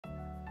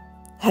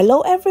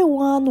Hello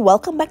everyone!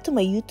 Welcome back to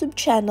my YouTube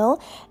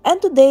channel, and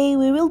today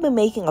we will be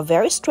making a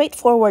very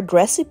straightforward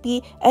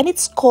recipe, and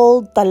it's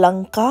called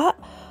talangka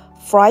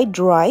fried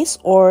rice,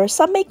 or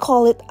some may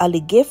call it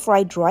aligue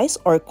fried rice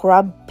or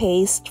crab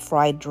paste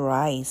fried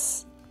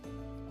rice.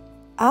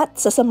 At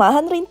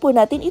sasamahan rin po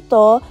natin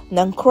ito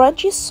ng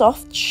crunchy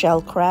soft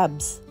shell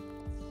crabs.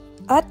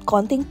 At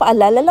konting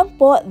paalala lang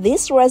po,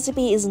 this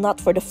recipe is not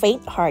for the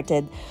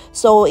faint-hearted.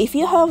 So if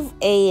you have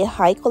a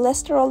high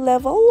cholesterol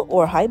level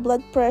or high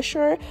blood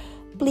pressure,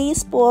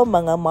 please po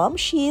mga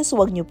momshies,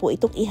 huwag niyo po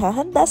itong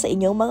ihahanda sa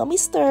inyong mga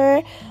mister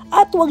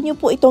at huwag niyo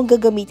po itong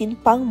gagamitin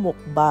pang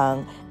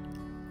mukbang.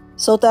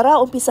 So tara,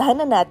 umpisahan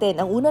na natin.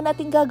 Ang una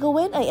nating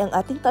gagawin ay ang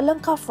ating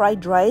talangka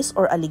fried rice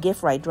or aligue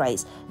fried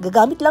rice.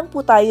 Gagamit lang po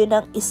tayo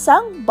ng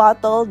isang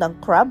bottle ng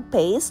crab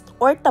paste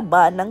or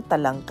taba ng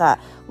talangka,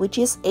 which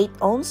is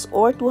 8 ounce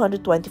or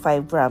 225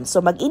 grams.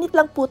 So mag-init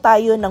lang po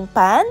tayo ng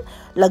pan,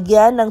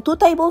 lagyan ng 2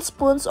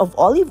 tablespoons of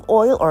olive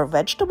oil or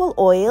vegetable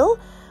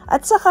oil,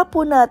 at saka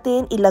po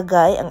natin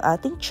ilagay ang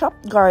ating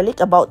chopped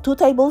garlic, about 2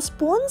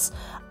 tablespoons,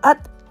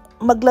 at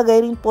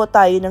maglagay rin po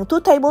tayo ng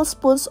 2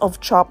 tablespoons of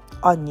chopped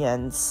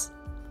onions.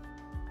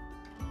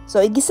 So,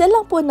 igisa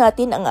lang po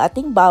natin ang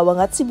ating bawang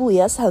at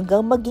sibuyas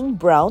hanggang maging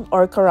brown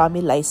or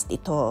caramelized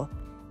ito.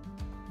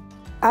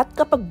 At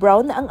kapag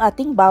brown na ang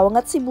ating bawang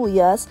at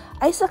sibuyas,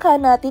 ay saka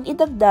natin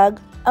idagdag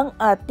ang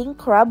ating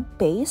crab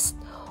paste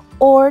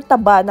or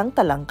taba ng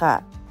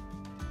talangka.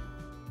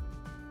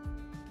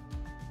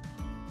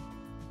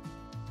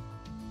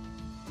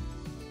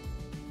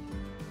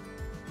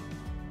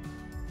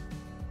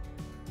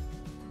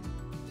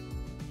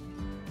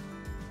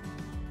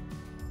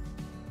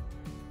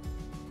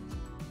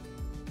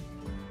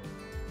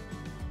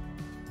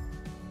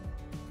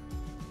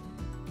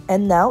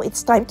 And now,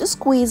 it's time to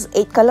squeeze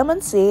 8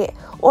 calamansi,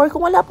 or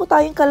kung wala po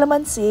tayong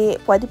calamansi,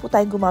 pwede po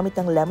tayong gumamit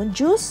ng lemon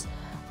juice.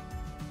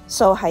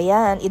 So,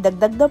 hayan,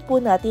 idagdag na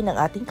po natin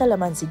ang ating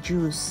calamansi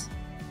juice.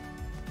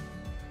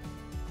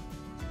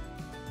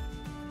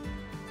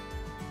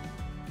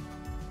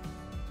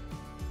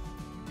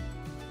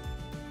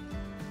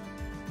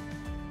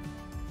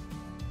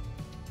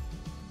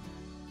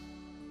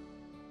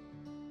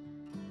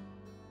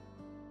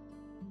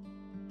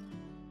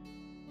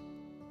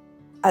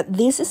 At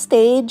this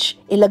stage,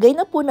 ilagay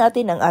na po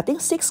natin ang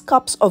ating 6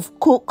 cups of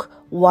cooked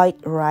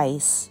white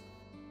rice.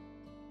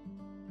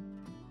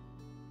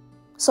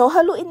 So,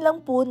 haluin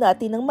lang po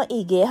natin ng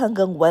maigi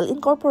hanggang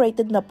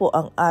well-incorporated na po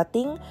ang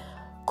ating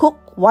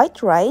cooked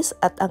white rice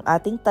at ang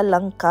ating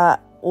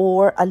talangka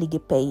or aligue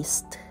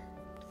paste.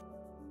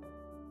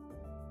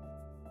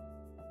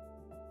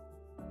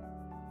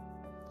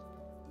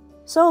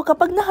 So,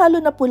 kapag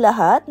nahalo na po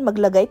lahat,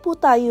 maglagay po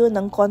tayo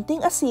ng konting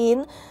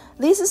asin.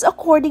 This is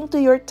according to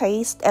your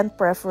taste and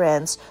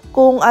preference.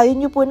 Kung ayaw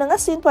nyo po ng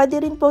asin, pwede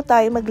rin po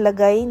tayo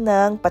maglagay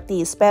ng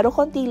patis. Pero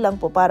konti lang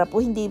po para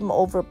po hindi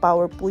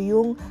ma-overpower po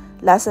yung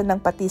lasa ng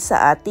patis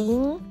sa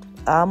ating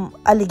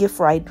aligue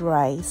fried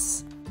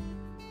rice.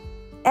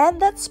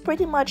 And that's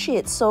pretty much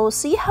it. So,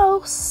 see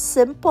how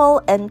simple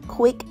and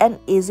quick and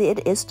easy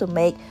it is to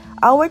make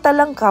our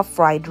talangka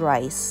fried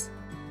rice.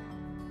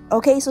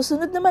 Okay, so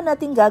sunod naman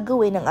natin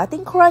gagawin ang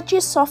ating crunchy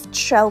soft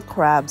shell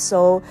crab.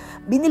 So,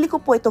 binili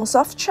ko po itong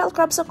soft shell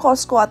crab sa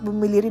Costco at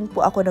bumili rin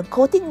po ako ng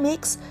coating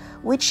mix,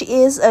 which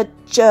is,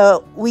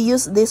 we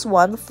use this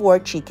one for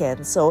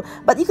chicken. So,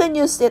 but you can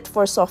use it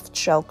for soft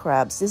shell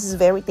crabs. This is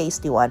a very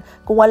tasty one.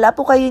 Kung wala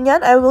po kayo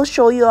niyan, I will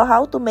show you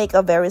how to make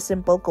a very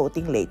simple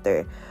coating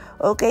later.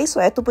 Okay,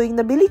 so ito po yung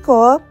nabili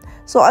ko.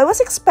 So, I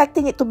was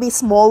expecting it to be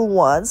small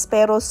ones,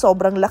 pero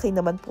sobrang laki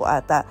naman po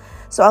ata.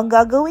 So, ang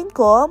gagawin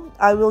ko,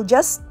 I will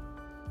just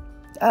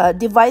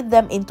divide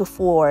them into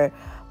 4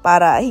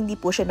 para hindi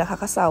po siya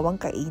nakakasawang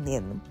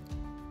kainin.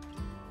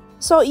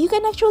 So, you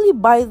can actually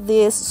buy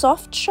this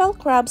soft shell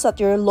crabs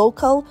at your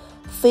local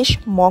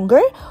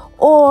fishmonger,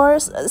 or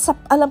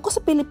alam ko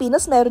sa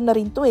Pilipinas meron na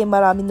rin to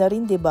marami na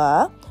rin, 'di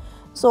ba?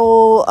 So,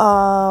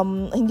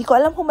 hindi ko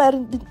alam kung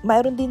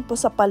mayroon din po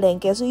sa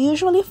palengke. So,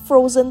 usually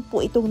frozen po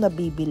itong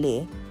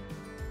nabibili.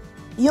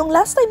 Yung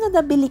last time na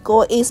nabili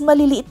ko is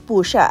maliliit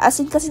po siya. As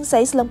in, kasing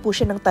size lang po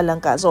siya ng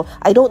talangka. So,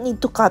 I don't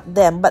need to cut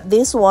them. But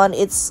this one,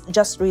 it's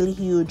just really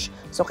huge.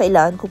 So,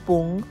 kailangan ko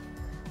pong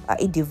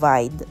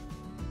i-divide.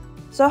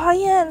 So,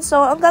 ayan. So,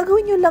 ang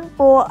gagawin nyo lang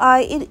po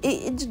ay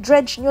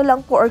i-dredge nyo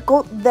lang po or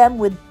coat them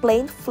with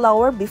plain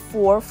flour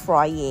before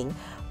frying.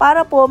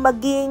 Para po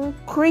maging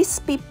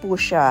crispy po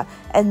siya.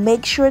 And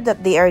make sure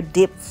that they are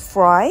deep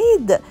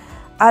fried.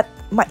 At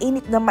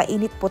mainit na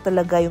mainit po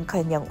talaga yung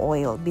kanyang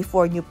oil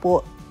before nyo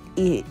po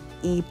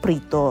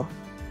i-prito.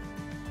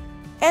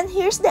 And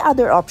here's the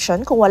other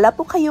option. Kung wala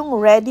po kayong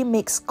ready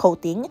mix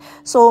coating,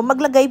 so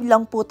maglagay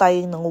lang po tayo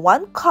ng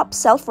 1 cup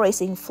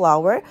self-raising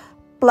flour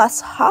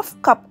plus half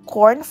cup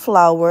corn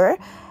flour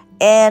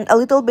and a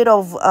little bit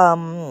of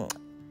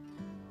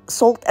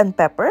salt and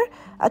pepper.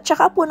 At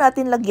saka po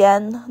natin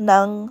lagyan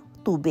ng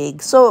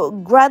tubig. So,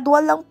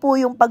 gradual lang po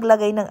yung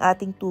paglagay ng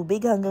ating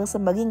tubig hanggang sa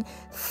maging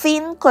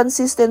thin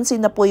consistency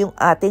na po yung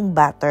ating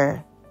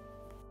batter.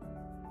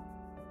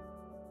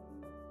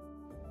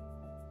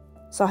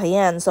 So,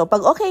 ayan. So,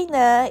 pag okay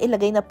na,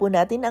 ilagay na po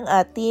natin ang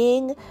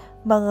ating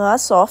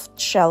mga soft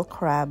shell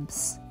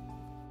crabs.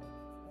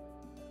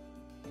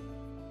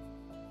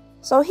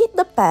 So, heat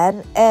the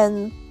pan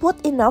and put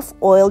enough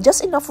oil,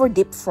 just enough for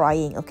deep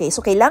frying. Okay, so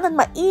kailangan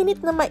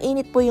mainit na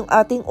mainit po yung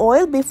ating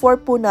oil before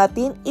po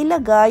natin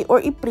ilagay or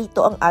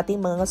iprito ang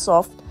ating mga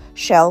soft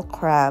shell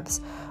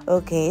crabs.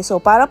 Okay, so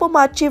para po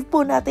ma-achieve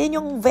po natin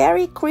yung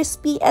very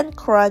crispy and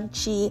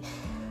crunchy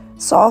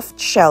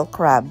soft shell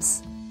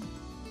crabs.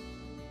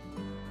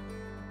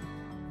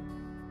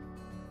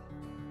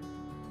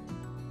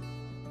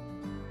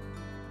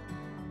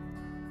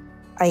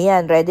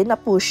 Ayan, ready na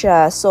po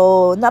siya.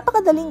 So,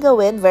 napakadaling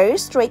gawin. Very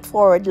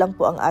straightforward lang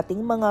po ang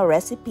ating mga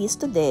recipes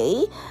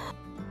today.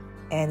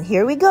 And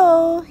here we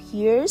go.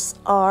 Here's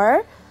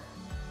our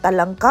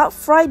talangka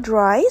fried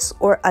rice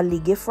or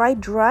aligue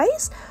fried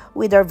rice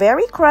with our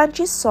very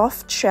crunchy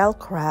soft shell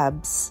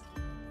crabs.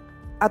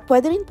 At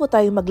pwede rin po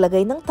tayo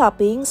maglagay ng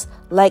toppings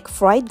like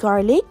fried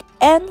garlic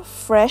and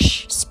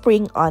fresh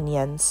spring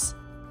onions.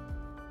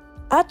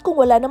 At kung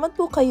wala naman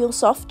po kayong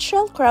soft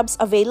shell crabs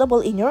available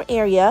in your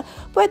area,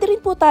 pwede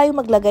rin po tayo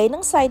maglagay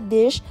ng side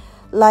dish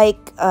like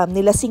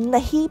nilasing na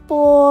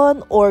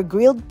hipon or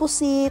grilled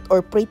pusit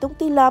or pritong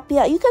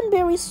tilapia. You can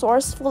be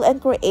resourceful and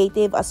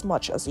creative as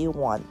much as you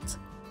want.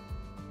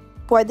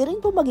 Pwede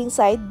rin po maging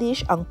side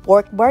dish ang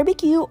pork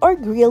barbecue or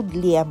grilled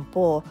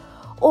liempo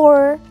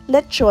or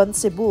lechon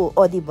Cebu.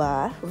 O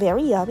diba?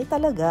 Very yummy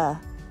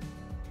talaga.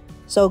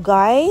 So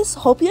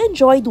guys, hope you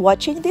enjoyed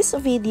watching this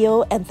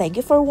video and thank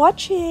you for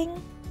watching.